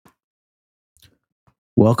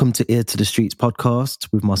Welcome to Ear to the Streets podcast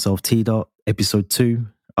with myself, T Dot, episode 2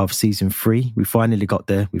 of season 3. We finally got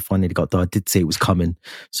there. I did say it was coming,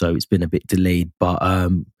 so it's been a bit delayed, but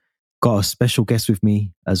got a special guest with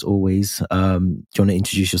me as always. Do you want to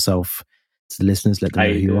introduce yourself to the listeners? Let them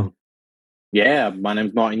know who you are. Yeah, my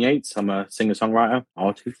name's Martin Yates. I'm a singer-songwriter,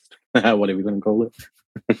 artist, whatever you're going to call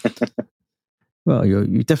it. Well,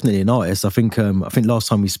 you're definitely an artist. I think last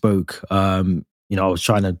time we spoke, I was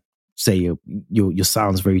trying to say your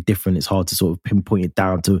sound's very different. It's hard to sort of pinpoint it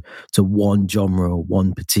down to one genre or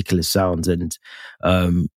one particular sound, and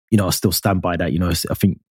I still stand by that. I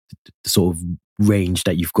think the sort of range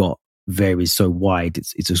that you've got varies so wide.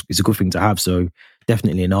 It's a good thing to have. So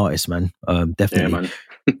definitely an artist, man. Definitely.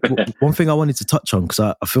 Yeah, man. One thing I wanted to touch on, because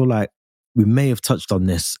I feel like we may have touched on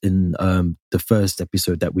this in the first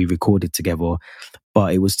episode that we recorded together,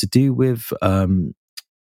 but it was to do with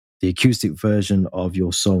the acoustic version of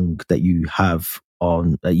your song that you have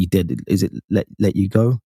on that you did. Is it Let You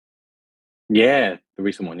Go? Yeah, the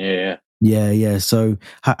recent one. Yeah. So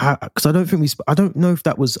because I don't know if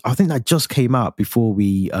that was, I think that just came out before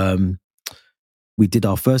we did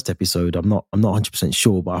our first episode. I'm not 100%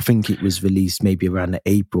 sure, but I think it was released maybe around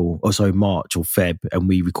March or Feb, and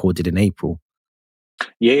we recorded in April.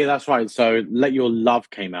 Yeah, that's right. So Let Your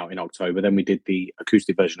Love came out in October. Then we did the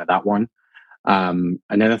acoustic version of that one. And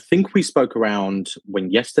then I think we spoke around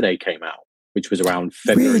when Yesterday came out, which was around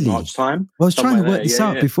February, Really? March time. I was trying to work this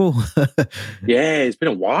out before. Yeah, it's been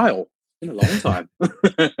a while. It's been a long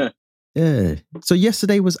time. Yeah. So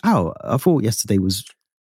Yesterday was out. I thought Yesterday was...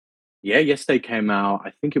 Yeah, Yesterday came out,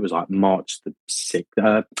 I think it was like March the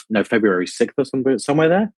 6th, February 6th or something, somewhere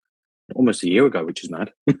there. Almost a year ago, which is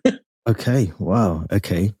mad. Okay, wow,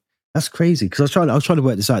 okay. That's crazy, because I was trying to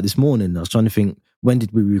work this out this morning. I was trying to think, when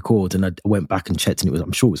did we record? And I went back and checked, and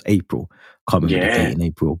I'm sure it was April. Can't remember the date in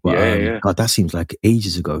April. But God, that seems like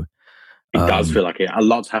ages ago. It does feel like it. A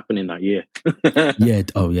lot's happened in that year. Yeah.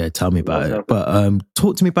 Tell me about it. But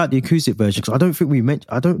talk to me about the acoustic version, because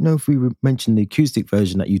I don't know if we mentioned the acoustic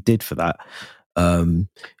version that you did for that.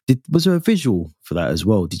 Was there a visual for that as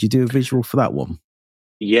well? Did you do a visual for that one?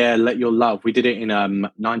 Yeah, Let Your Love. We did it in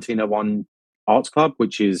 1901 Arts Club,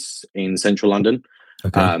 which is in central London.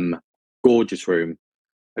 Okay. Gorgeous room.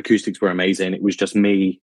 Acoustics were amazing. It was just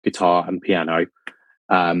me, guitar, and piano.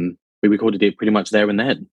 We recorded it pretty much there and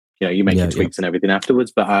then. You make your tweaks and everything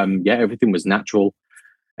afterwards. But everything was natural,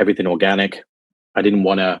 everything organic. I didn't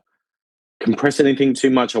want to compress anything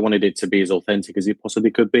too much. I wanted it to be as authentic as it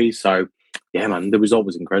possibly could be. So, yeah, man, the result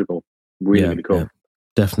was incredible. Really cool. Yeah,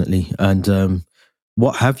 definitely. And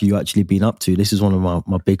what have you actually been up to? This is one of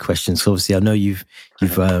my big questions. So obviously, I know you've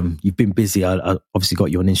been busy. I obviously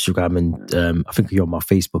got you on Instagram, and I think you're on my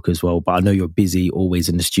Facebook as well. But I know you're busy, always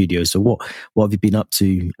in the studio. So what have you been up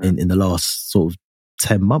to in the last sort of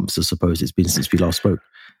 10 months, I suppose it's been since we last spoke?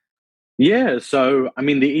 Yeah, so I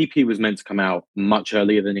mean, the EP was meant to come out much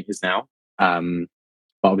earlier than it is now. But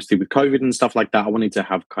obviously with COVID and stuff like that, I wanted to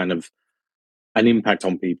have kind of an impact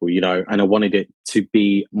on people, and I wanted it to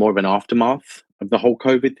be more of an aftermath of the whole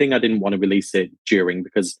COVID thing. I didn't want to release it during,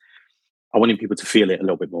 because I wanted people to feel it a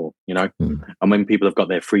little bit more, And when people have got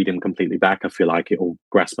their freedom completely back, I feel like it'll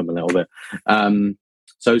grasp them a little bit.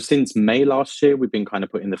 So since May last year, we've been kind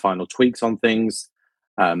of putting the final tweaks on things.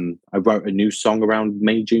 I wrote a new song around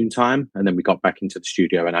May, June time, and then we got back into the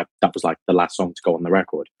studio, and that was like the last song to go on the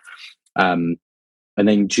record. And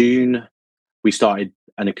then June, we started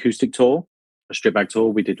an acoustic tour, a strip back tour.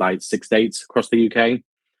 We did like 6 dates across the UK.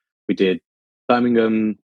 We did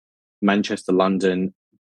Birmingham, Manchester, London,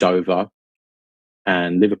 Dover,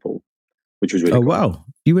 and Liverpool, which was really cool. Wow.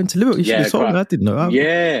 You went to Liverpool? You I didn't know.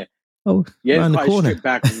 Yeah. Oh, yeah, around the corner. Strip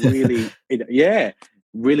back,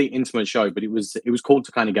 really intimate show, but it was cool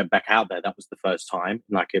to kind of get back out there. That was the first time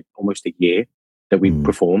in like almost a year that we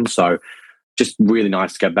performed, so just really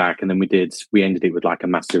nice to get back. And then we ended it with like a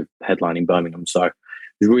massive headline in Birmingham, so it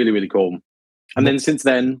was really, really cool. And then since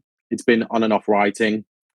then, it's been on and off writing,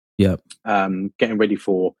 getting ready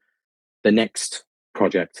for the next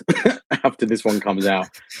project after this one comes out.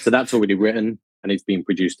 So that's already written and it's being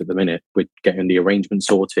produced at the minute. We're getting the arrangement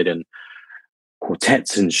sorted and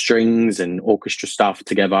quartets and strings and orchestra stuff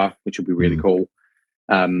together, which will be really cool.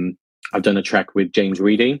 I've done a track with James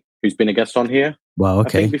Reedy, who's been a guest on here. Wow,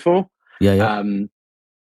 okay. I think before. Yeah.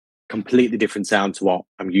 Completely different sound to what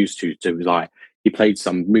I'm used to. So it was like he played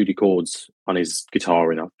some moody chords on his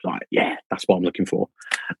guitar, and I was like, yeah, that's what I'm looking for.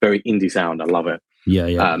 Very indie sound. I love it.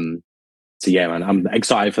 Yeah. So yeah, man, I'm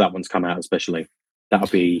excited for that one to come out, especially. That'll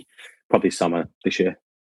be probably summer this year.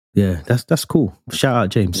 Yeah, that's cool. Shout out,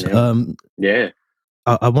 James. Yeah.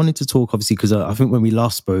 I wanted to talk, obviously, because I think when we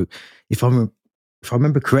last spoke, if I'm if I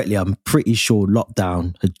remember correctly, I'm pretty sure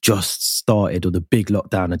lockdown had just started, or the big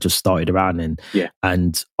lockdown had just started around then. Yeah.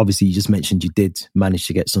 And obviously, you just mentioned you did manage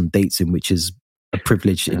to get some dates in, which is a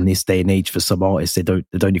privilege in this day and age for some artists. They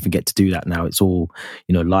don't even get to do that now. It's all,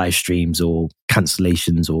 you know, live streams or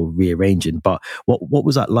cancellations or rearranging. But what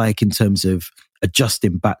was that like in terms of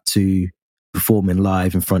adjusting back to performing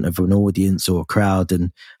live in front of an audience or a crowd,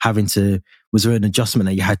 and having to, was there an adjustment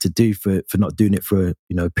that you had to do for not doing it for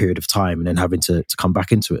a period of time and then having to come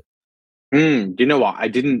back into it? You know what? I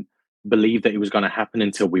didn't believe that it was going to happen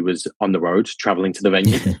until we was on the road traveling to the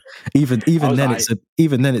venue. even then, like,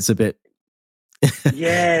 it's a bit.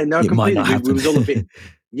 Yeah, no, completely. We was all a bit.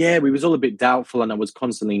 Yeah, we was all a bit doubtful, and I was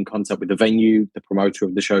constantly in contact with the venue, the promoter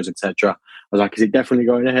of the shows, etc. I was like, "Is it definitely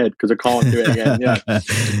going ahead? Because I can't do it again."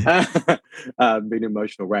 Yeah, being an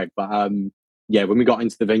emotional wreck. But yeah, when we got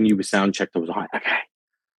into the venue, we sound checked. I was like, "Okay."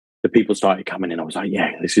 The people started coming in. I was like,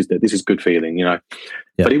 "Yeah, this is good feeling," you know.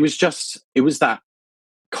 Yeah. But it was that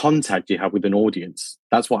contact you have with an audience.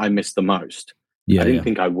 That's what I missed the most. I didn't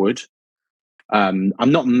think I would. I'm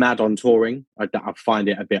not mad on touring. I find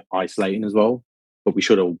it a bit isolating as well. But we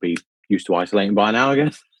should all be used to isolating by now, I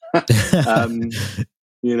guess.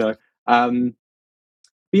 You know. But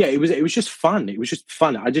yeah, it was just fun. It was just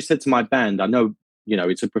fun. I just said to my band, I know, you know,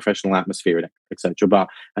 it's a professional atmosphere, etc. But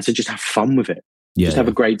I said, just have fun with it. Just have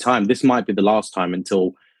a great time. This might be the last time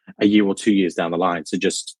until a year or 2 years down the line. So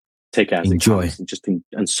just take it as it comes and just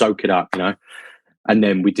and soak it up, you know. And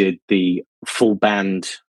then we did the full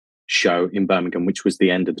band show in Birmingham, which was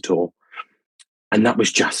the end of the tour. And that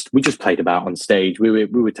was we just played about on stage. We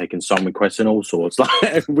were taking song requests and all sorts.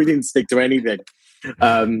 Like, we didn't stick to anything.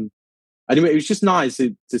 Anyway, it was just nice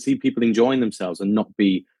to see people enjoying themselves and not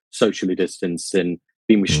be socially distanced and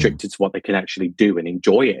being restricted to what they can actually do and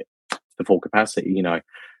enjoy it to the full capacity, you know.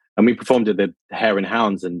 And we performed at the Hare and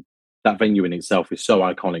Hounds, and that venue in itself is so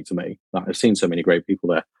iconic to me. Like, I've seen so many great people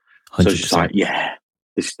there. 100%. So it's just like, yeah,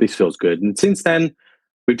 this feels good. And since then,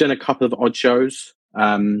 we've done a couple of odd shows.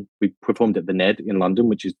 We performed at the Ned in London,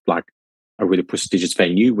 which is like a really prestigious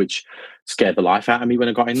venue, which scared the life out of me when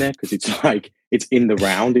I got in there, because it's like, it's in the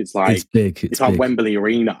round. It's like it's big. It's like Wembley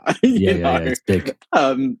Arena. Yeah, it's big.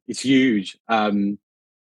 It's huge. And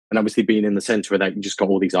obviously being in the centre of that, you just got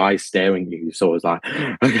all these eyes staring at you. So I was like,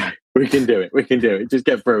 okay, we can do it. Just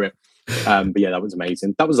get through it. But yeah, that was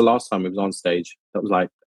amazing. That was the last time we was on stage. That was like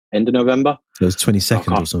end of November. It was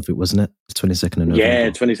 22nd or something, wasn't it? 22nd of November. Yeah,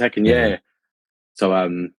 22nd. Yeah. So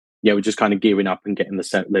yeah, we're just kind of gearing up and getting the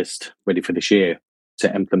set list ready for this year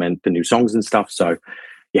to implement the new songs and stuff. So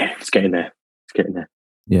yeah, it's getting there.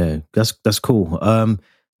 Yeah, that's cool.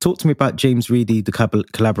 Talk to me about James Reedy, the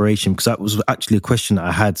collaboration, because that was actually a question that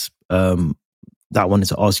I had that I wanted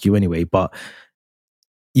to ask you anyway. But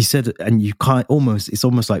you said, and you can't it's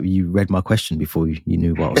almost like you read my question before you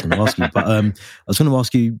knew what I was going to ask you. But I was going to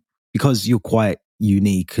ask you, because you're quite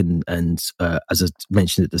unique and as I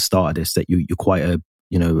mentioned at the start of this, that you're quite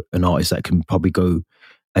an artist that can probably go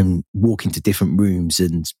and walk into different rooms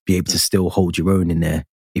and be able to still hold your own in there,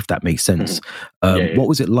 if that makes sense. What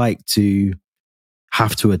was it like to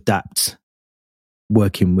have to adapt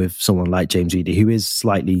working with someone like James Reedy, who is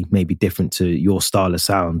slightly maybe different to your style of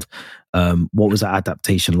sound? What was that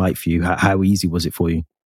adaptation like for you? How easy was it for you?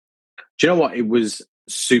 Do you know what? It was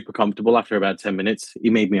super comfortable after about 10 minutes. He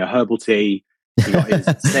made me a herbal tea. He got his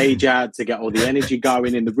sage ad to get all the energy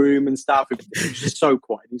going in the room and stuff. It was just so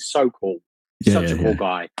quiet. He's so cool. He's such a cool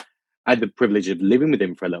guy. I had the privilege of living with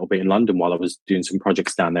him for a little bit in London while I was doing some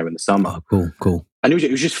projects down there in the summer. Oh, cool. And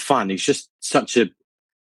it was just fun. He's just such a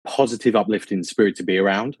positive, uplifting spirit to be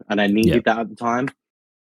around. And I needed that at the time.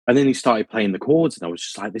 And then he started playing the chords, and I was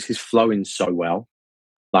just like, this is flowing so well.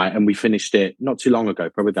 Like, and we finished it not too long ago,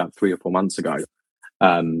 probably about 3 or 4 months ago,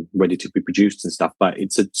 ready to be produced and stuff. But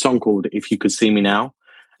it's a song called If You Could See Me Now.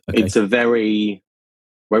 Okay. It's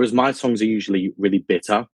whereas my songs are usually really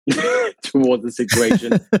bitter towards the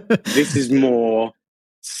situation, this is more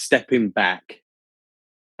stepping back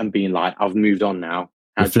and being like, I've moved on now.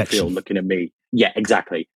 How do you feel looking at me? Yeah,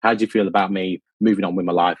 exactly. How do you feel about me moving on with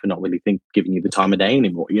my life and not really giving you the time of day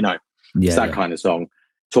anymore? You know, it's that kind of song.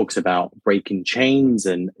 Talks about breaking chains,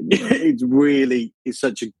 and it's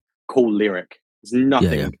such a cool lyric. It's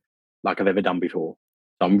nothing like I've ever done before.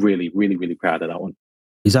 So I'm really, really, really proud of that one.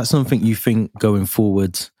 Is that something you think going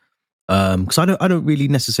forward? Because I don't really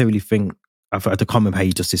necessarily think, I can't remember how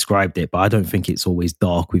you just described it, but I don't think it's always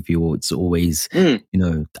dark with you, or it's always,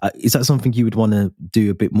 is that something you would want to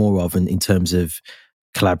do a bit more of in terms of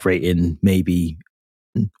collaborating, maybe,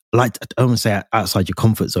 like, I don't want to say outside your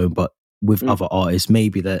comfort zone, but with other artists,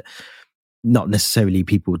 maybe that not necessarily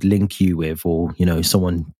people would link you with, or,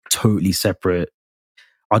 someone totally separate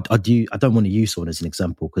I don't want to use someone as an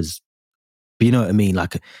example but you know what I mean?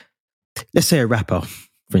 Like, let's say a rapper,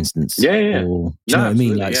 for instance. Yeah, yeah, yeah. Or, do you know what I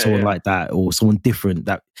mean? Like someone like that, or someone different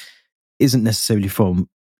that isn't necessarily from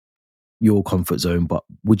your comfort zone, but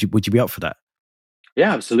would you be up for that?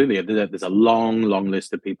 Yeah, absolutely. There's a long, long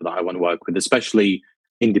list of people that I want to work with, especially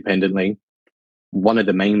independently. One of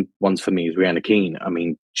the main ones for me is Rihanna Keane. I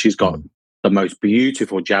mean, she's got the most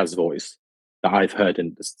beautiful jazz voice that I've heard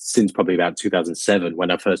since probably about 2007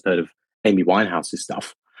 when I first heard of Amy Winehouse's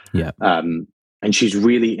stuff. Yeah. And she's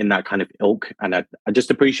really in that kind of ilk. And I just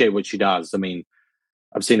appreciate what she does. I mean,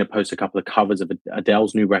 I've seen her post a couple of covers of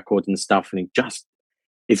Adele's new record and stuff. And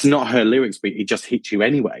it's not her lyrics, but it just hits you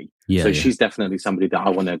anyway. Yeah, so she's definitely somebody that I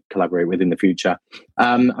want to collaborate with in the future.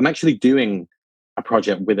 I'm actually doing a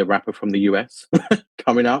project with a rapper from the US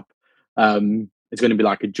coming up. It's going to be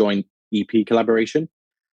like a joint EP collaboration,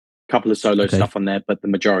 a couple of solo stuff on there, but the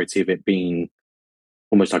majority of it being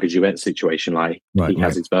almost like a duet situation. Like he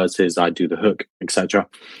has his verses, I do the hook, etc.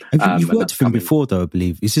 You've worked with him before, though, I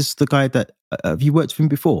believe. Is this the guy that have you worked with him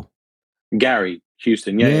before? Gary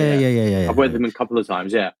Houston, yeah. I've worked with him a couple of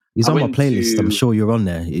times. Yeah, he's on my playlist. I'm sure you're on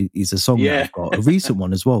there. He's a song that I've got, a recent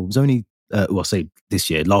one as well. It was only say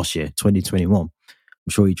last year, 2021. I'm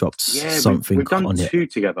sure he dropped something. We've done on two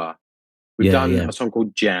together. We've done a song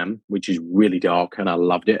called Jam, which is really dark, and I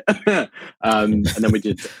loved it. And then we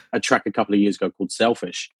did a track a couple of years ago called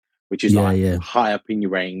Selfish, which is high up in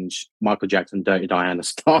your range, Michael Jackson, Dirty Diana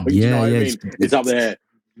style. You know what I mean? It's up there.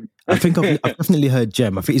 I think I've definitely heard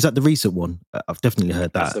Gem. I think is that the recent one. I've definitely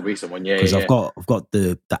heard that. That's the recent one, Because I've got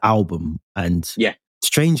the album, and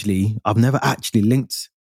strangely, I've never actually linked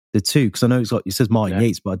the two because I know it says Martin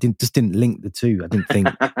Yates, but I didn't link the two. I didn't think.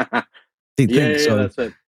 So. That's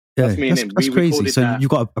it. That's me and him. That's crazy. So you've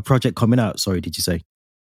got a project coming out. Sorry, did you say?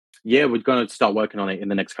 Yeah, we're going to start working on it in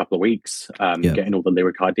the next couple of weeks, getting all the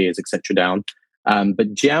lyric ideas, etc. down.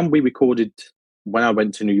 But Jam, we recorded when I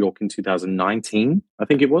went to New York in 2019, I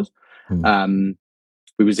think it was.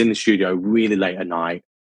 We was in the studio really late at night,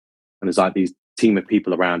 and there's like these team of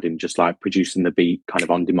people around him just like producing the beat kind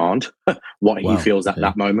of on demand, what he feels at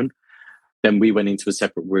that moment. Then we went into a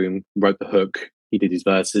separate room, wrote the hook, he did his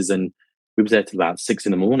verses, and we was there till about 6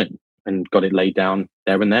 a.m. and got it laid down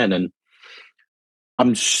there and then. And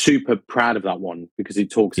I'm super proud of that one because it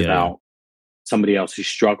talks about somebody else who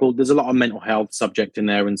struggled. There's a lot of mental health subject in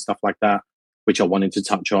there and stuff like that, which I wanted to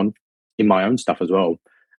touch on in my own stuff as well.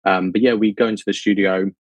 But yeah, we go into the studio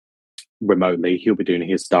remotely. He'll be doing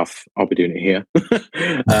his stuff. I'll be doing it here.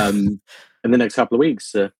 In the next couple of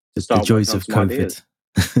weeks to start. The joys of COVID. Ideas.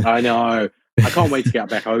 I know. I can't wait to get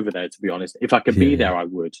back over there, to be honest. If I could be there, I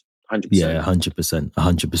would. 100%. Yeah, 100%.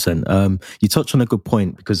 100%. You touched on a good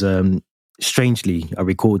point because strangely, I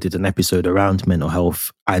recorded an episode around mental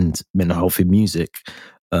health and mental health in music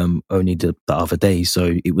only the other day.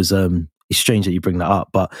 So it was it's strange that you bring that up.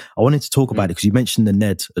 But I wanted to talk about it because you mentioned the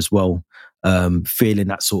Ned as well, feeling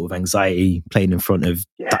that sort of anxiety, playing in front of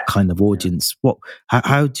that kind of audience.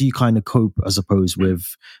 How do you kind of cope, I suppose, with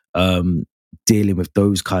dealing with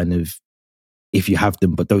those kind of, if you have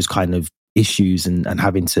them, but those kind of issues and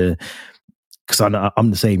having to, because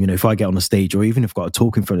I'm the same, if I get on a stage or even if I've got to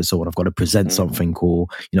talk in front of someone, I've got to present something, or,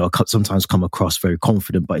 I sometimes come across very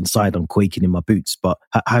confident, but inside I'm quaking in my boots. But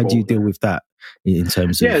how do you deal with that in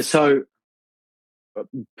terms of... Yeah, so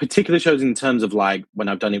particular shows in terms of like when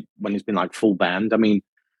I've done it, when it's been like full band, I mean,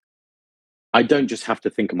 I don't just have to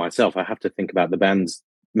think of myself. I have to think about the band's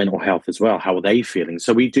mental health as well. How are they feeling?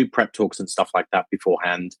 So we do prep talks and stuff like that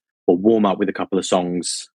beforehand, or warm up with a couple of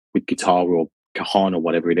songs with guitar or cajon or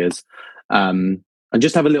whatever it is. And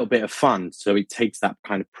just have a little bit of fun. So it takes that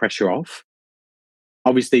kind of pressure off.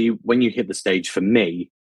 Obviously, when you hit the stage, for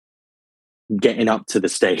me, getting up to the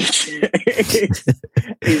stage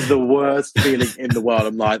is the worst feeling in the world.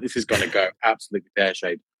 I'm like, this is going to go absolutely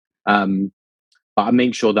pear-shaped. But I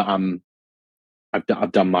make sure that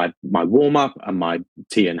I've done my warm up and my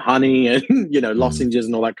tea and honey and lozenges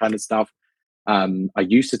and all that kind of stuff. I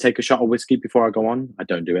used to take a shot of whiskey before I go on. I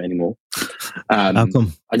don't do it anymore. How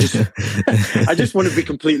come? I just want to be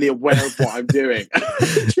completely aware of what I'm doing.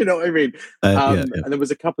 Do you know what I mean? And there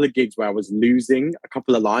was a couple of gigs where I was losing a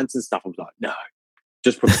couple of lines and stuff. I was like, no,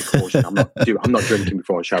 just for precaution. I'm not drinking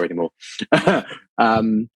before a show anymore. But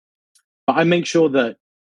I make sure that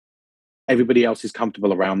everybody else is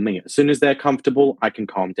comfortable around me. As soon as they're comfortable, I can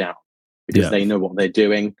calm down because they know what they're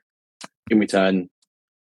doing. In return,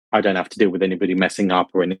 I don't have to deal with anybody messing up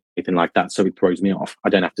or anything like that. So it throws me off. I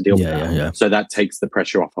don't have to deal with that. So that takes the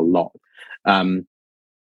pressure off a lot.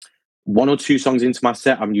 1 or 2 songs into my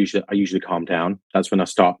set, I usually calm down. That's when I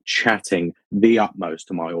start chatting the utmost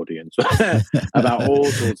to my audience about all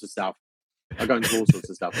sorts of stuff. I go into all sorts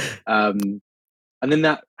of stuff. And then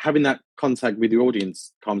that having that contact with your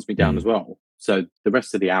audience calms me down as well. So the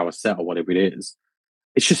rest of the hour set or whatever it is,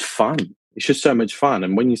 it's just fun. It's just so much fun.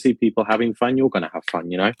 And when you see people having fun, you're going to have fun,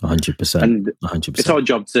 100%. And 100%. it's our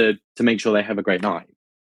job to make sure they have a great night.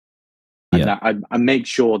 And I make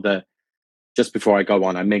sure that just before I go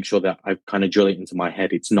on, I make sure that I kind of drill it into my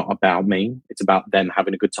head. It's not about me. It's about them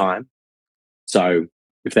having a good time. So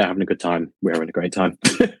if they're having a good time, we're having a great time.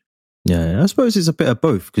 Yeah, I suppose it's a bit of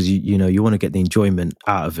both because you want to get the enjoyment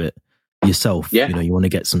out of it yourself. Yeah. You want to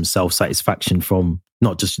get some self-satisfaction from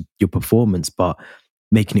not just your performance, but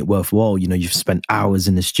making it worthwhile. You've spent hours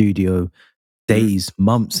in the studio, days,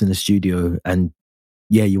 months in the studio, and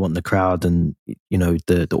you want the crowd and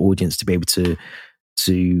the audience to be able to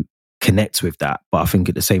connect with that. But I think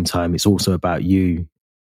at the same time, it's also about you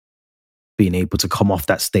being able to come off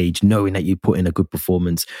that stage knowing that you put in a good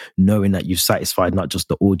performance, knowing that you've satisfied not just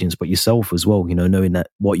the audience but yourself as well, knowing that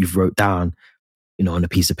what you've wrote down on a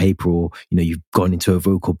piece of paper, or you've gone into a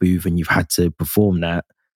vocal booth and you've had to perform that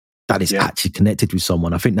is actually connected with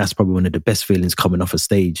someone. I think that's probably one of the best feelings, coming off a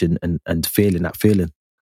stage and feeling that feeling.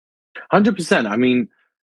 100%. I mean,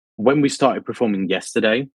 when we started performing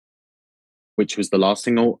yesterday, which was the last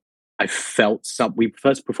single, I felt we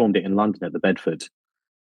first performed it in London at the Bedford.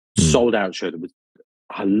 Sold out show. There was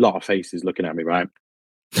a lot of faces looking at me, right?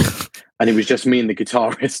 And it was just me and the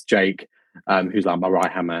guitarist, Jake, who's like my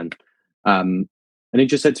right hand man. And he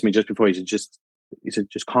just said to me just before, he said,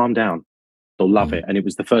 just calm down. They'll love it. And it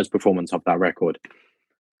was the first performance of that record.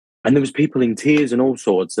 And there was people in tears and all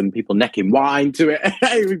sorts, and people necking wine to it.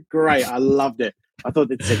 It was great. I loved it. I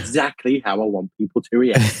thought it's exactly how I want people to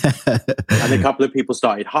react. And a couple of people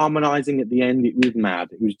started harmonizing at the end. It was mad.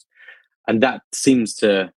 And that seems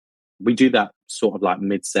to, we do that sort of like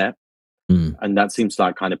mid-set, and that seems to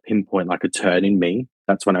like kind of pinpoint like a turn in me.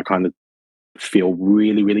 That's when I kind of feel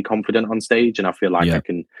really, really confident on stage, and I feel like I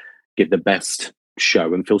can give the best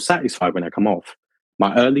show and feel satisfied when I come off.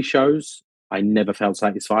 My early shows, I never felt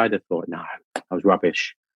satisfied. I thought, no, I was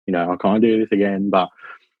rubbish. I can't do this again. But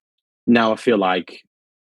now I feel like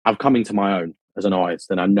I've come into my own as an artist,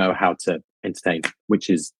 and I know how to entertain, which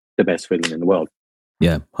is the best feeling in the world.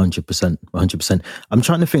 Yeah, 100%. 100%. I'm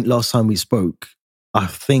trying to think, last time we spoke, I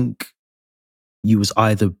think you was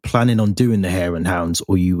either planning on doing the Hare and Hounds,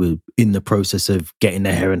 or you were in the process of getting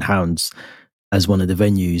the Hare and Hounds as one of the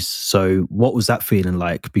venues. So what was that feeling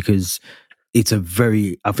like? Because it's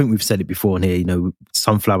I think we've said it before in here,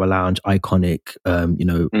 Sunflower Lounge, iconic,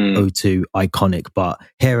 O2, iconic, but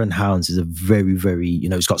Hare and Hounds is a very, very,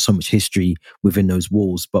 it's got so much history within those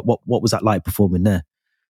walls. But what was that like performing there?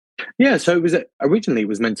 Yeah, so originally it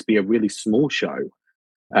was meant to be a really small show,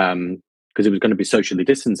 because it was going to be socially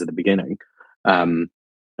distanced at the beginning. And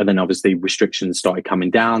then obviously restrictions started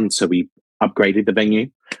coming down, so we upgraded the venue.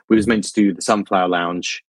 We was meant to do the Sunflower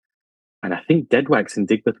Lounge, and I think Dead Wax in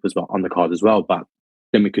Digbeth was on the card as well, but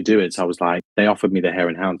then we could do it. So I was like, they offered me the Hare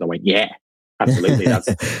and Hounds. I went, yeah, absolutely.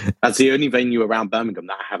 That's the only venue around Birmingham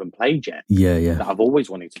that I haven't played yet. Yeah. That I've always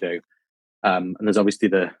wanted to do. And there's obviously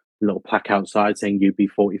the little plaque outside saying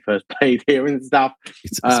UB40 first played here and stuff.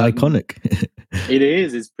 It's iconic. It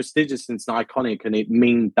is. It's prestigious and it's iconic, and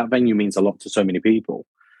that venue means a lot to so many people.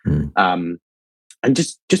 And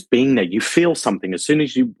just being there, you feel something. As soon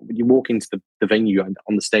as you walk into the venue and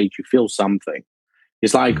on the stage, you feel something.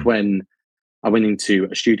 It's like when I went into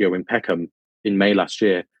a studio in Peckham in May last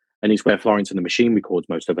year, and it's where Florence and the Machine records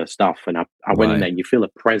most of her stuff. And I went in there and you feel a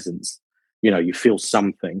presence, you feel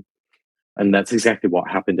something. And that's exactly what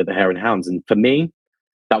happened at the Hare and Hounds. And for me,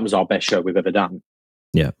 that was our best show we've ever done.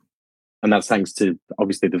 Yeah. And that's thanks to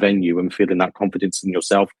obviously the venue and feeling that confidence in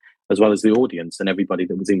yourself, as well as the audience and everybody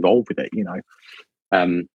that was involved with it,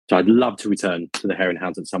 So I'd love to return to the Hare and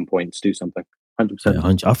Hounds at some point to do something. 100%.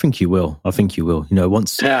 Yeah, I think you will.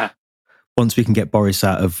 Once we can get Boris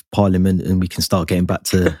out of Parliament and we can start getting back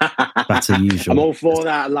to usual. I'm all for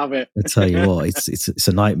that. I love it. I tell you what, it's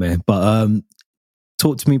a nightmare. But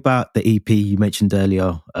talk to me about the EP you mentioned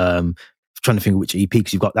earlier. Trying to think of which EP,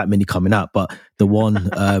 because you've got that many coming out, but the one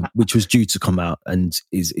which was due to come out and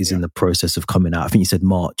is in the process of coming out. I think you said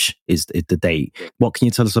March is the date. What can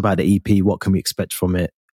you tell us about the EP? What can we expect from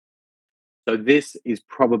it? So this is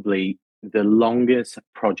probably the longest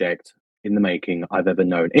project in the making I've ever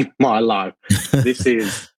known in my life.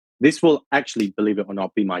 This will actually, believe it or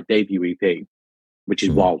not, be my debut EP, which is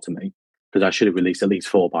wild to me, because I should have released at least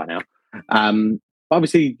 4 by now.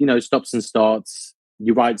 Obviously, stops and starts.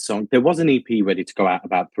 You write songs. There was an EP ready to go out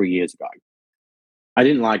about 3 years ago, I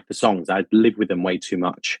didn't like the songs. I'd lived with them way too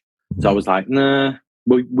much. So I was like, nah.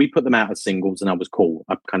 We put them out as singles, and I was cool.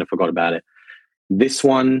 I kind of forgot about it. This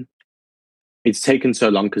one, it's taken so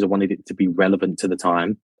long because I wanted it to be relevant to the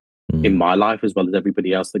time in my life as well as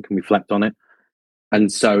everybody else that can reflect on it.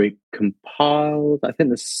 And so it compiled, I think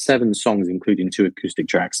there's 7 songs, including 2 acoustic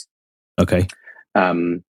tracks. Okay.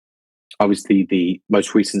 Obviously, the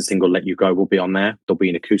most recent single, Let You Go, will be on there. There'll be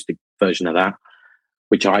an acoustic version of that,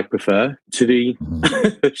 which I prefer to the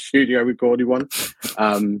studio recorded one.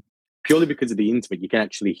 Purely because of the intimate, you can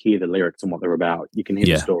actually hear the lyrics and what they're about. You can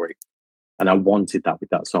hear the story. And I wanted that with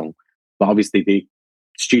that song. But obviously the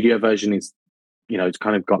studio version is, it's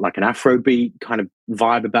kind of got like an Afrobeat kind of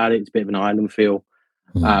vibe about it. It's a bit of an island feel.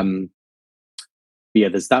 Yeah,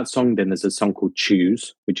 there's that song. Then there's a song called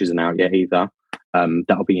Choose, which isn't out yet either.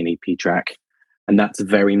 That'll be an EP track. And that's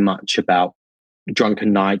very much about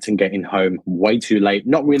drunken nights and getting home way too late,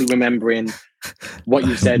 not really remembering what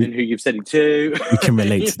you said and who you've said it to. We can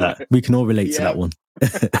relate to that. We can all relate to that one.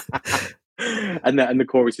 and the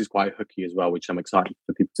chorus is quite hooky as well, which I'm excited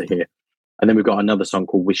for people to hear. And then we've got another song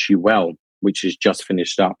called Wish You Well, which is just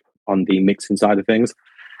finished up on the mixing side of things.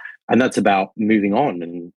 And that's about moving on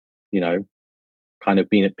and, kind of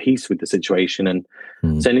being at peace with the situation and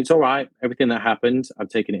saying it's all right. Everything that happened, I've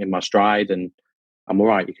taken it in my stride and I'm all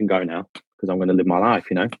right. You can go now because I'm going to live my life,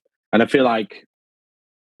 And I feel like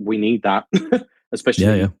we need that,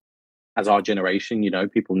 especially as our generation,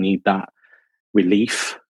 people need that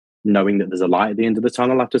relief, knowing that there's a light at the end of the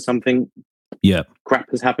tunnel after something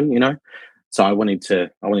crap has happened, So I wanted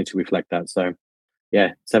to reflect that. So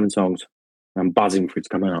 7 songs. I'm buzzing for it to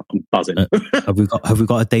come out. I'm buzzing. Have we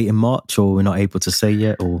got a date in March, or we're not able to say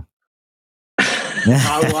yet? Or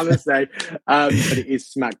I want to say, but it is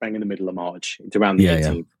smack bang in the middle of March. It's around the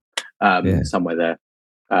 18th, somewhere there.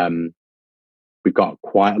 We've got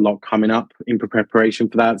quite a lot coming up in preparation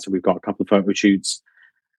for that. So we've got a couple of photo shoots,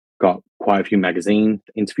 got quite a few magazine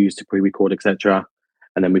interviews to pre-record, etc.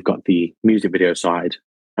 And then we've got the music video side,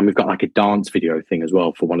 and we've got like a dance video thing as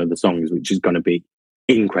well for one of the songs, which is going to be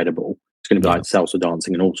incredible. It's going to be like salsa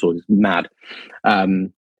dancing and all sorts. Mad. But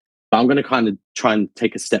I'm going to kind of try and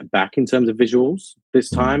take a step back in terms of visuals this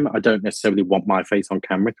time. I don't necessarily want my face on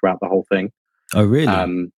camera throughout the whole thing. Oh, really?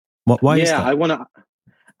 Why is that? I want to.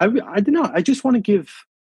 I don't know. I just want to give.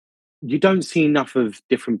 You don't see enough of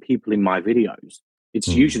different people in my videos. It's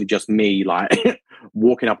usually just me, like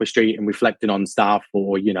walking up a street and reflecting on stuff,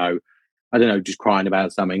 or I don't know, just crying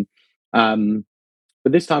about something. But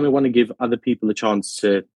this time, I want to give other people a chance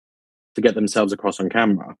to get themselves across on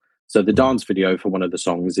camera. So the dance video for one of the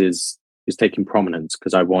songs is taking prominence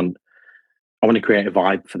because I want to create a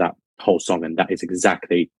vibe for that whole song, and that is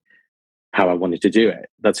exactly how I wanted to do it.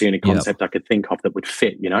 That's the only concept I could think of that would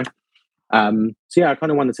fit, So I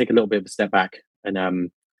kind of want to take a little bit of a step back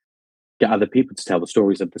and get other people to tell the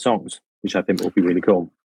stories of the songs, which I think will be really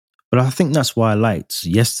cool. But I think that's why I liked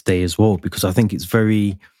Yesterday as well, because I think it's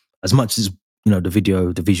very, as much as the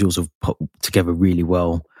visuals have put together really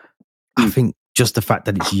well. I think just the fact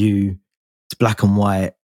that it's you, it's black and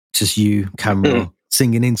white, just you, camera,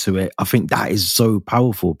 singing into it, I think that is so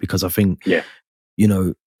powerful because I think,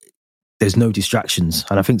 there's no distractions.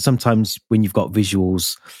 And I think sometimes when you've got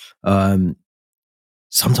visuals,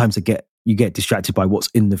 sometimes you get distracted by what's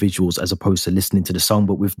in the visuals as opposed to listening to the song.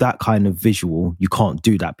 But with that kind of visual, you can't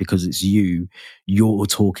do that because it's you're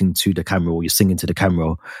talking to the camera or you're singing to the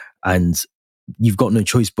camera, and you've got no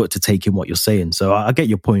choice but to take in what you're saying. So I get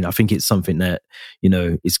your point. I think it's something that,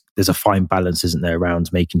 there's a fine balance, isn't there,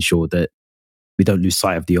 around making sure that we don't lose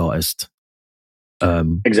sight of the artist.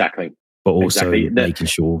 Exactly. But also making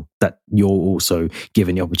sure that you're also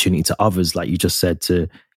giving the opportunity to others, like you just said, to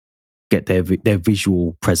get their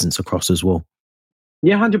visual presence across as well.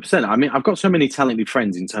 Yeah, 100%. I mean, I've got so many talented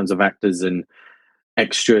friends in terms of actors and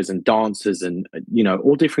extras and dancers and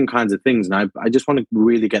all different kinds of things, and I just want to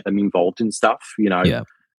really get them involved in stuff.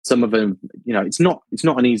 Some of them, it's not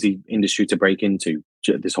an easy industry to break into,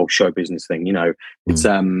 this whole show business thing. It's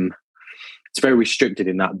very restricted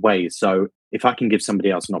in that way. So if I can give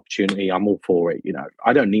somebody else an opportunity, I'm all for it.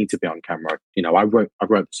 I don't need to be on camera. I wrote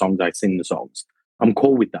the songs, I sing the songs. I'm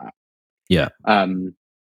cool with that. Yeah.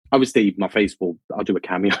 Obviously, my face I'll do a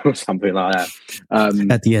cameo or something like that.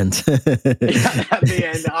 At the end. At the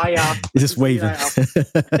end, You're just waving.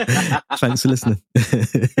 Thanks for listening.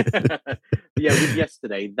 Yeah, with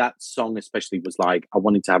Yesterday, that song especially was like, I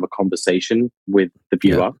wanted to have a conversation with the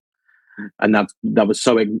viewer. And that was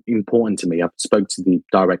so important to me. I spoke to the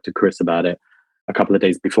director, Chris, about it a couple of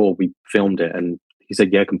days before we filmed it. And he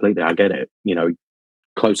said, yeah, completely. I get it.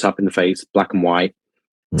 Close up in the face, black and white,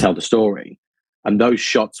 tell the story. And those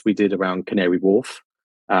shots we did around Canary Wharf,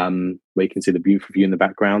 where you can see the beautiful view in the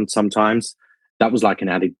background sometimes, that was like an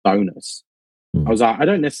added bonus. I was like, I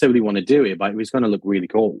don't necessarily want to do it, but it was going to look really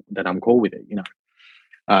cool, then I'm cool with it, you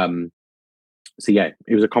know. So yeah,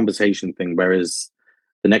 it was a conversation thing, whereas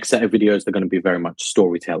the next set of videos, they're going to be very much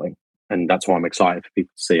storytelling. And that's why I'm excited for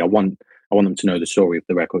people to see. I want them to know the story of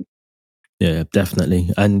the record. Yeah, definitely.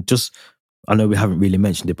 And just, I know we haven't really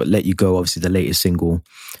mentioned it, but Let You Go, obviously the latest single.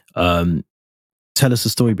 Tell us the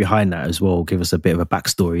story behind that as well. Give us a bit of a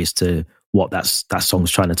backstory as to what that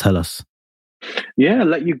song's trying to tell us. Yeah,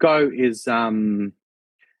 Let You Go is it's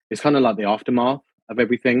kind of like the aftermath of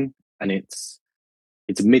everything, and it's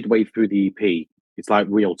midway through the EP. It's like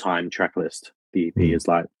real time track list. The EP is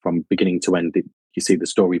like from beginning to end. You see the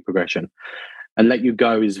story progression, and Let You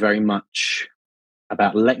Go is very much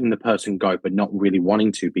about letting the person go, but not really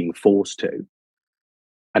wanting to, being forced to.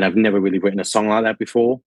 And I've never really written a song like that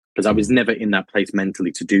before, because I was never in that place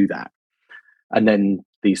mentally to do that. And then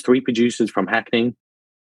these 3 producers from Hackney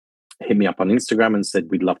hit me up on Instagram and said,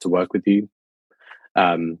 we'd love to work with you.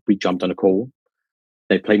 We jumped on a call.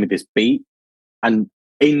 They played me this beat, and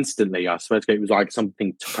instantly, I swear to God, it was like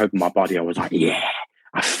something took over my body. I was like, yeah,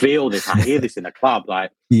 I feel this. I hear this in a club.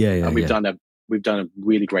 Like, and we've done a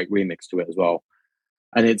really great remix to it as well.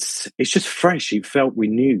 And it's just fresh. It felt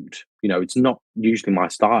renewed. You know, it's not usually my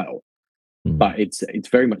style, but it's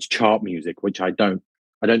very much chart music, which I don't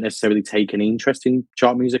necessarily take any interest in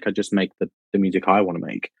chart music. I just make the music I want to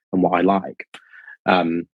make and what I like.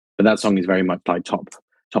 But that song is very much like top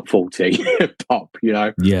 40 pop, you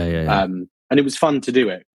know? Yeah. And it was fun to do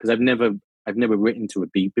it because I've never written to a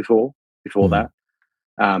beat before that.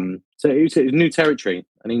 So it was new territory,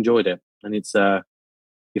 and I enjoyed it. And it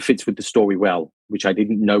fits with the story well, which I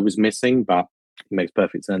didn't know was missing, but it makes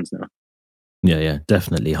perfect sense now. Yeah,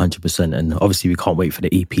 definitely, 100%. And obviously, we can't wait for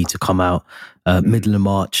the EP to come out middle of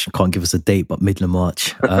March. Can't give us a date, but middle of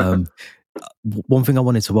March. One thing I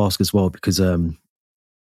wanted to ask as well, because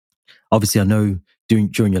obviously I know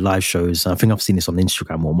during your live shows, I think I've seen this on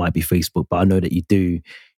Instagram or it might be Facebook, but I know that you do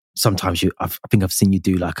sometimes I think I've seen you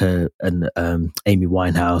do like an Amy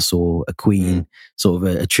Winehouse or a Queen, sort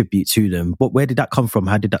of a tribute to them. But where did that come from?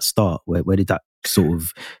 How did that start? Where did that sort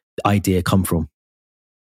of idea come from?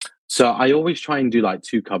 So I always try and do like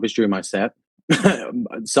 2 covers during my set.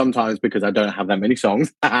 Sometimes because I don't have that many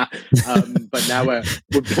songs. But now we're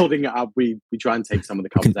building it up. We try and take some of the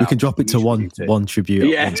covers out. We can drop it to one tribute.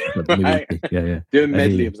 Yeah, right. Do a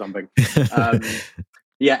medley of something.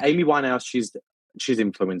 Yeah, Amy Winehouse, she's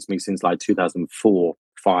influenced me since like 2004,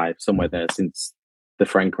 5, somewhere there, since the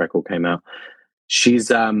Frank record came out. She's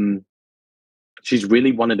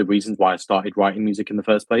really one of the reasons why I started writing music in the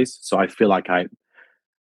first place. So I feel like I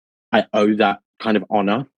owe that kind of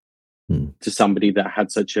honor to somebody that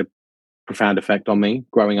had such a profound effect on me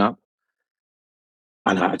growing up.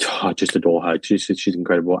 And I just adore her. She's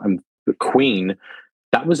incredible. And the Queen,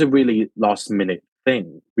 that was a really last minute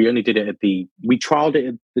thing. We only did it we trialed it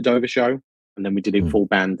at the Dover show, and then we did it full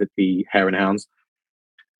band at the Hare and Hounds.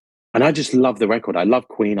 And I just love the record. I love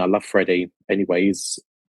Queen. I love Freddie. Anyways,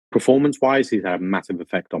 performance-wise, he's had a massive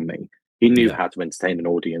effect on me. He knew how to entertain an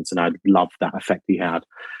audience, and I loved that effect he had.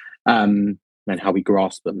 And how he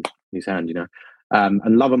grasped them in his hand, you know.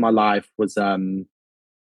 And Love of My Life was it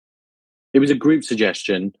was a group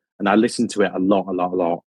suggestion, and I listened to it a lot.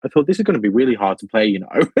 I thought this is going to be really hard to play, you know,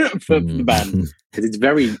 for the band, because it's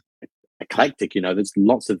very eclectic, you know. There's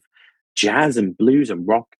lots of jazz and blues and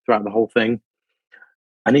rock throughout the whole thing,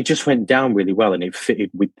 and it just went down really well, and it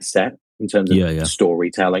fitted with the set in terms of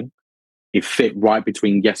storytelling. It fit right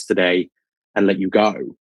between Yesterday and Let You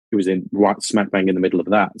Go. It was in right smack bang in the middle of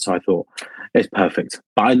that. So I thought it's perfect.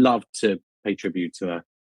 But I love to pay tribute to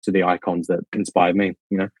the icons that inspired me,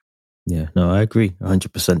 you know? Yeah, no, I agree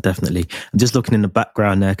 100%, definitely. I'm just looking in the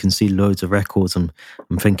background there, I can see loads of records. I'm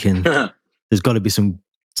thinking there's got to be some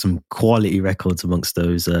quality records amongst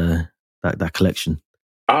those, that collection.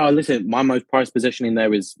 Oh, listen, my most prized possession in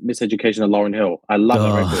there is Miseducation of Lauryn Hill. I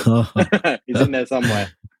love that record. It's in there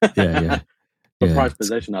somewhere. Yeah. Prized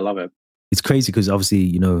possession, I love it. It's crazy because obviously,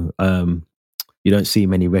 you know, you don't see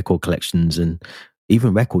many record collections and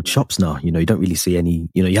even record shops now. You know, you don't really see any.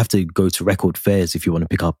 You know, you have to go to record fairs if you want to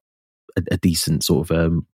pick up a decent sort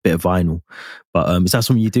of bit of vinyl. But is that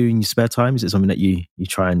something you do in your spare time? Is it something that you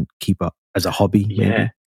try and keep up as a hobby? Yeah,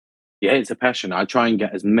 it's a passion. I try and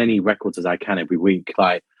get as many records as I can every week.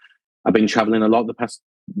 Like, I've been traveling a lot the past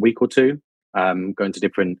week or two, going to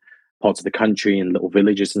different parts of the country and little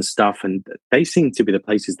villages and stuff, and they seem to be the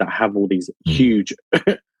places that have all these huge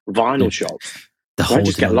vinyl shops. I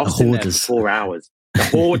just get lost in there for 4 hours. The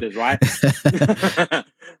hoarders, right?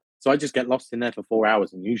 So I just get lost in there for 4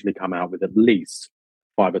 hours and usually come out with at least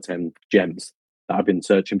 5 or 10 gems that I've been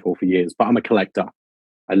searching for years. But I'm a collector.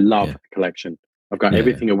 I love collection. I've got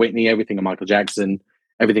everything of Whitney, everything of Michael Jackson,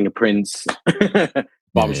 everything of Prince,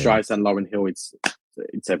 Barbra Streisand, Lauryn Hill.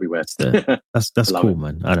 It's everywhere. That's cool,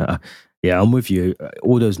 man. I'm with you.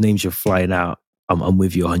 All those names you're flying out, I'm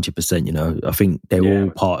with you 100%. You know, I think they're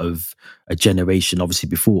all part of a generation, obviously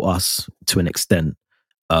before us to an extent.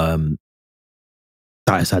 That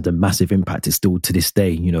has had a massive impact. It's still to this day.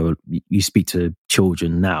 You know, you speak to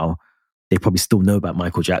children now, they probably still know about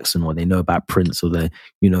Michael Jackson, or they know about Prince, or they're,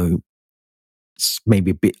 you know,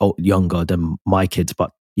 maybe a bit younger than my kids,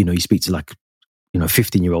 but you know, you speak to like, you know,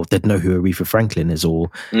 15-year-old, they'd know who Aretha Franklin is, or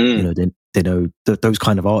you know, they know those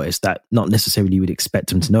kind of artists that not necessarily you would expect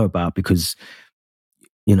them to know about, because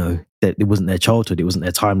you know that it wasn't their childhood, it wasn't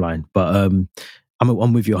their timeline. But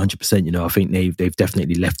I'm with you 100%. You know, I think they've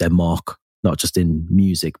definitely left their mark, not just in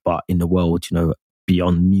music but in the world. You know,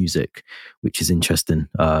 beyond music, which is interesting.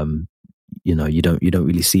 You know, you don't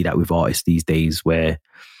really see that with artists these days. Where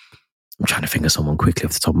I'm trying to think of someone quickly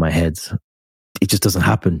off the top of my head. It just doesn't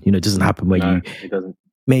happen. You know, it doesn't happen where it doesn't.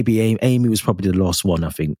 Maybe Amy was probably the last one, I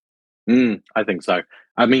think. I think so.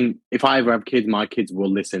 I mean, if I ever have kids, my kids will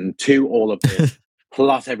listen to all of this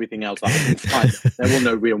plus everything else that I can find. They will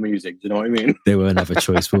know real music. Do you know what I mean? They won't have a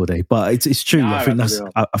choice, will they? But it's true. No, I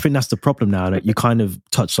think that's the problem now. That you kind of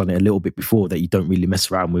touched on it a little bit before, that you don't really mess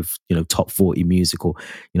around with, you know, top 40 music. Or,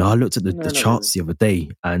 you know, I looked at the charts the other day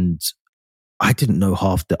and I didn't know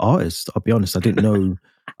half the artists. I'll be honest. I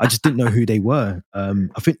just didn't know who they were.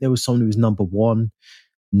 I think there was someone who was number one.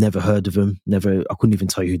 Never heard of them. I couldn't even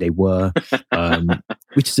tell you who they were,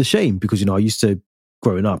 which is a shame, because, you know, I used to,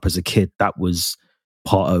 growing up as a kid, that was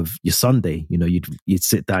part of your Sunday. You know, you'd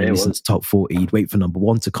sit down and listen to top 40. You'd wait for number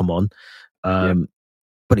one to come on.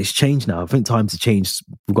 But it's changed now. I think times have changed.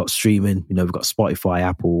 We've got streaming. You know, we've got Spotify,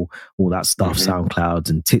 Apple, all that stuff, SoundCloud,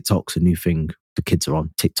 and TikTok's a new thing. The kids are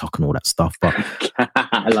on TikTok and all that stuff. But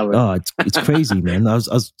I love it. Oh, it's crazy, man. I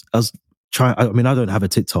was trying. I mean, I don't have a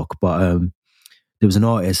TikTok, but there was an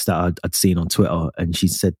artist that I'd seen on Twitter, and she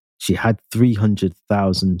said she had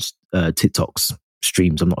 300,000 TikToks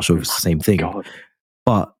streams. I'm not sure if it's the same thing,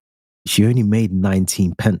 but she only made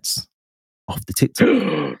 19 pence off the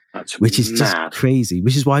TikTok, which is just crazy.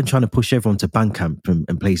 Which is why I'm trying to push everyone to Bandcamp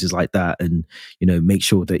and places like that, and, you know, make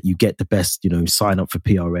sure that you get the best. You know, sign up for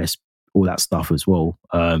PRS, all that stuff as well.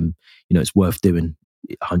 You know, it's worth doing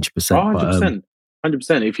 100%. 100%.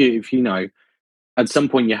 100%. If you know, at some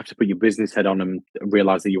point you have to put your business head on and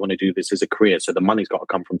realize that you want to do this as a career. So the money's got to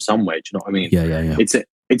come from somewhere. Do you know what I mean? Yeah.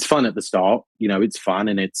 It's fun at the start. You know, it's fun,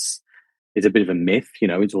 and it's a bit of a myth. You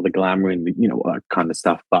know, it's all the glamour and you know, all that kind of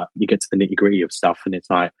stuff. But you get to the nitty gritty of stuff, and it's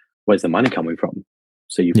like, where's the money coming from?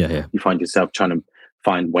 So you find yourself trying to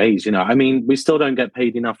find ways. You know, I mean, we still don't get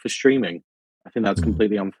paid enough for streaming. I think that's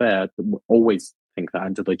completely unfair. Always think that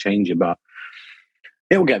until they change it, but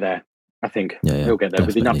it'll get there. I think it'll get there,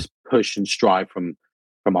 definitely. With enough push and strive from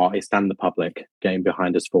artists and the public getting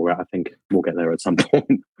behind us for it. I think we'll get there at some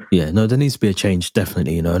point. Yeah, no, there needs to be a change,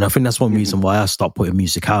 definitely. You know, and I think that's one reason why I stopped putting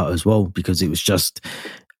music out as well, because it was just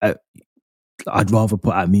I'd rather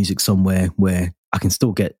put out music somewhere where I can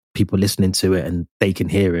still get people listening to it and they can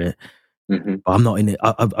hear it. But I'm not in it.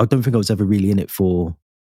 I don't think I was ever really in it for.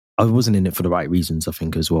 I wasn't in it for the right reasons, I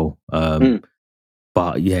think, as well.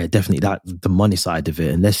 But yeah, definitely the money side of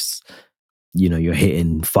it, unless, you know, you're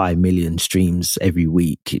hitting 5 million streams every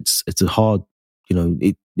week, it's a hard,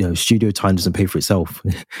 you know, studio time doesn't pay for itself.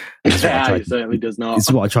 It certainly does not.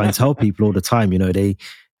 It's what I try and tell people all the time. You know,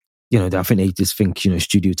 I think they just think, you know,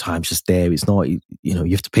 studio time's just there. It's not. You know,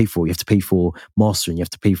 you have to pay for it. You have to pay for mastering. You have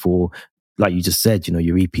to pay for, like you just said, you know,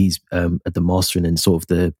 your EPs at the mastering and sort of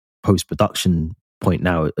the post-production point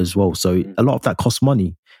now as well. So a lot of that costs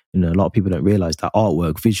money. You know, a lot of people don't realize that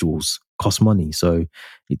artwork, visuals cost money. So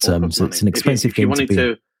it's it's an expensive game to be.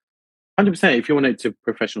 100%. If you want it to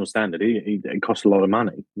professional standard, it costs a lot of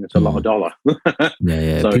money. It's a lot of dollar.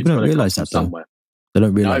 Yeah. So people don't realize that somewhere. They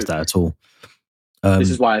don't realize that at all.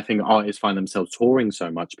 This is why I think artists find themselves touring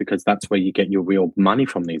so much, because that's where you get your real money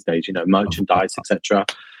from these days. You know, merchandise, etc.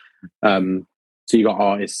 So you got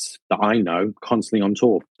artists that I know constantly on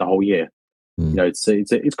tour the whole year. You know,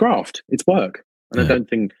 it's graft, it's work, and I don't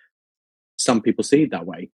think some people see it that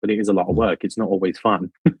way, but it is a lot of work. It's not always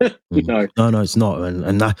fun. You know? No, it's not,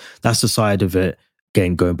 and that's the side of it.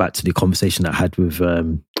 Again, going back to the conversation that I had with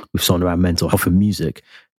someone around mental health and music,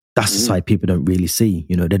 that's the side people don't really see.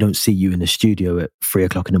 You know, they don't see you in the studio at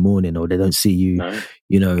 3:00 in the morning, or they don't see you,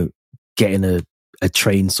 you know, getting a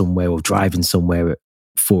train somewhere or driving somewhere at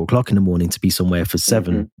 4:00 in the morning to be somewhere for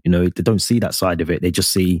 7. You know, they don't see that side of it. They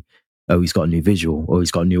just see oh, he's got a new visual, or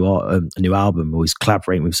he's got a new album, or he's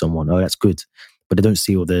collaborating with someone. Oh, that's good. But they don't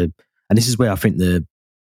see all the, and this is where I think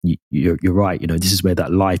you're right. This is where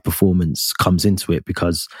that live performance comes into it,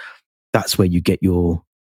 because that's where you get your,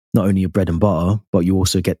 not only your bread and butter, but you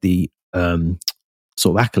also get the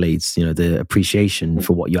sort of accolades, the appreciation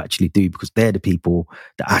for what you actually do, because they're the people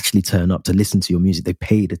that actually turn up to listen to your music. They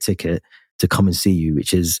pay the ticket to come and see you,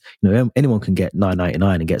 which is, anyone can get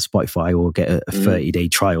 $9.99 and get Spotify or get a 30-day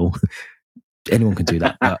trial. Anyone can do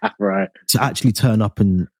that. But right. To actually turn up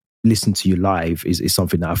and listen to you live is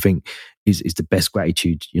something that I think is the best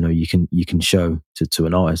gratitude, you can show to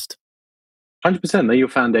an artist. 100%. They're your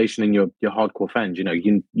foundation and your hardcore fans. You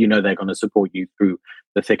know they're going to support you through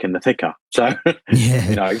the thick and the thicker. So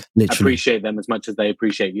yeah, literally. Appreciate them as much as they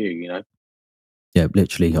appreciate you. Yeah,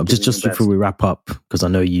 literally. Just before we wrap up, because I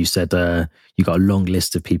know you said you got a long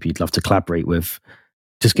list of people you'd love to collaborate with.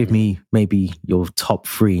 Just give me maybe your top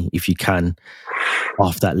 3 if you can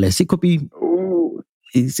off that list. It could be.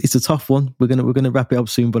 It's a tough one. We're gonna wrap it up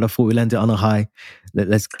soon, but I thought we'll end it on a high.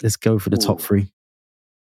 Let's go for the top 3.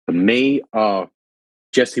 For me,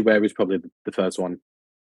 Jessie Ware is probably the first one.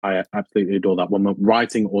 I absolutely adore that one.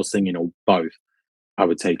 Writing or singing or both, I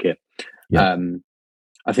would take it. Yeah.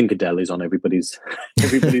 I think Adele is on everybody's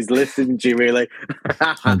list, isn't she? Really,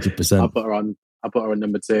 100%. I'll put her on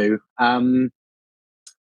number 2.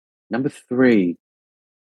 Number 3,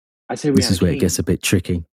 I say Rihanna This is where King. It gets a bit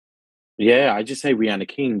tricky. Yeah, I just say Rihanna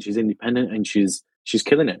King. She's independent and she's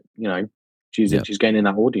killing it. She's gaining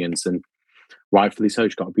that audience, and rightfully so.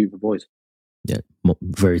 She's got a beautiful voice. Yeah,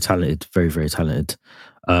 very talented, very, very talented.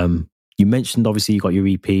 You mentioned obviously you got your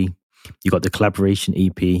EP, you got the collaboration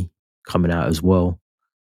EP coming out as well.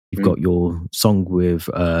 You've got your song with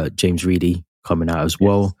James Reedy coming out as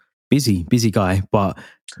well. Busy guy, but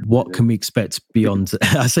what can we expect beyond?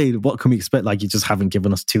 I say, what can we expect? Like, you just haven't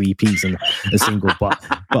given us 2 EPs and a single, but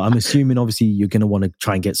I'm assuming obviously you're going to want to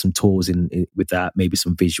try and get some tours in with that, maybe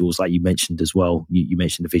some visuals, like you mentioned as well. You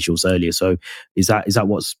mentioned the visuals earlier, so is that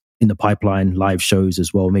what's in the pipeline? Live shows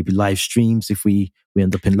as well, maybe live streams if we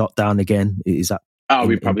end up in lockdown again. Is that?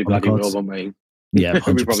 We probably will, won't we? Yeah,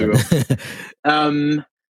 100%. We probably will.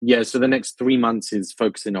 Yeah. So the next 3 months is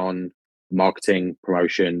focusing on marketing,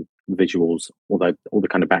 promotion, visuals, all the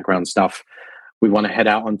kind of background stuff. We want to head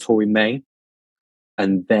out on tour in May,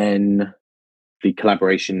 and then the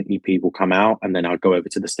collaboration EP will come out, and then I'll go over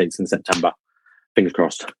to the States in September, fingers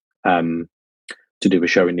crossed, to do a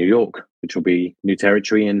show in New York, which will be new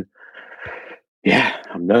territory. And yeah,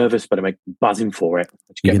 I'm nervous, but I'm buzzing for it.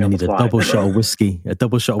 You're going to need a double shot of whiskey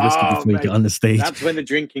before you get on the stage. That's when the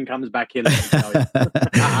drinking comes back in.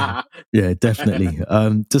 Yeah, definitely.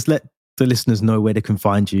 Just let the listeners know where they can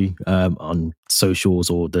find you on socials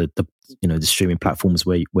or the streaming platforms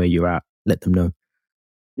where you're at. Let them know.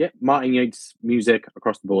 Yeah, Martin Yates Music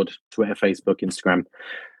across the board: Twitter, Facebook, Instagram,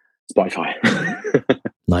 Spotify.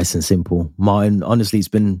 Nice and simple. Martin, honestly, it's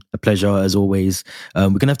been a pleasure as always. We're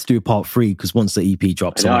going to have to do a part 3 because once the EP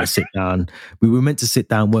drops, I want to sit down. We were meant to sit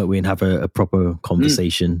down, weren't we, and have a proper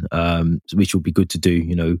conversation, which will be good to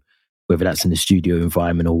do, whether that's in the studio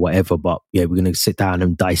environment or whatever. But yeah, we're going to sit down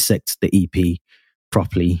and dissect the EP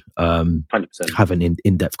properly, 100%. Have an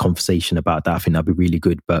in-depth conversation about that. I think that'd be really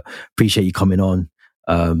good. But appreciate you coming on,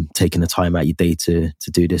 taking the time out of your day to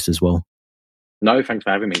do this as well. No, thanks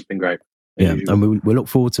for having me. It's been great. Yeah, and we look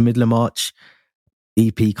forward to middle of March,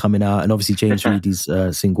 EP coming out, and obviously James Reedy's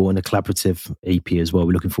single and a collaborative EP as well.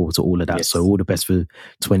 We're looking forward to all of that. Yes. So all the best for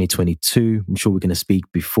 2022. I'm sure we're going to speak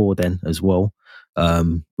before then as well.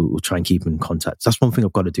 We'll try and keep in contact. That's one thing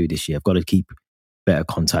I've got to do this year. I've got to keep better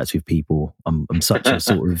contacts with people. I'm such a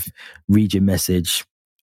sort of read your message,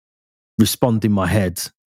 respond in my head,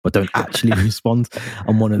 but don't actually respond.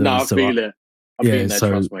 I'm one of those. No, I feel it. I've been there,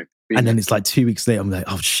 trust me. And then it's like 2 weeks later, I'm like,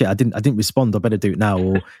 oh shit, I didn't respond. I better do it now.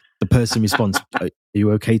 Or the person responds, are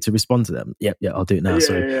you okay to respond to them? Yeah, I'll do it now.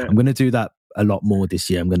 I'm going to do that a lot more this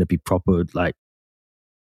year. I'm going to be proper, like,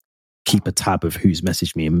 keep a tab of who's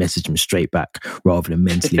messaged me and message them straight back rather than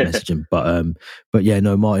mentally message them. But yeah,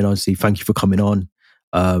 no, Martin, honestly, thank you for coming on.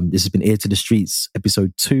 This has been Ear to the Streets,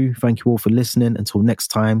 episode 2. Thank you all for listening. Until next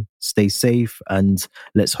time, stay safe, and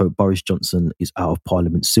let's hope Boris Johnson is out of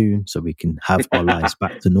Parliament soon so we can have our lives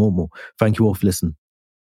back to normal. Thank you all for listening.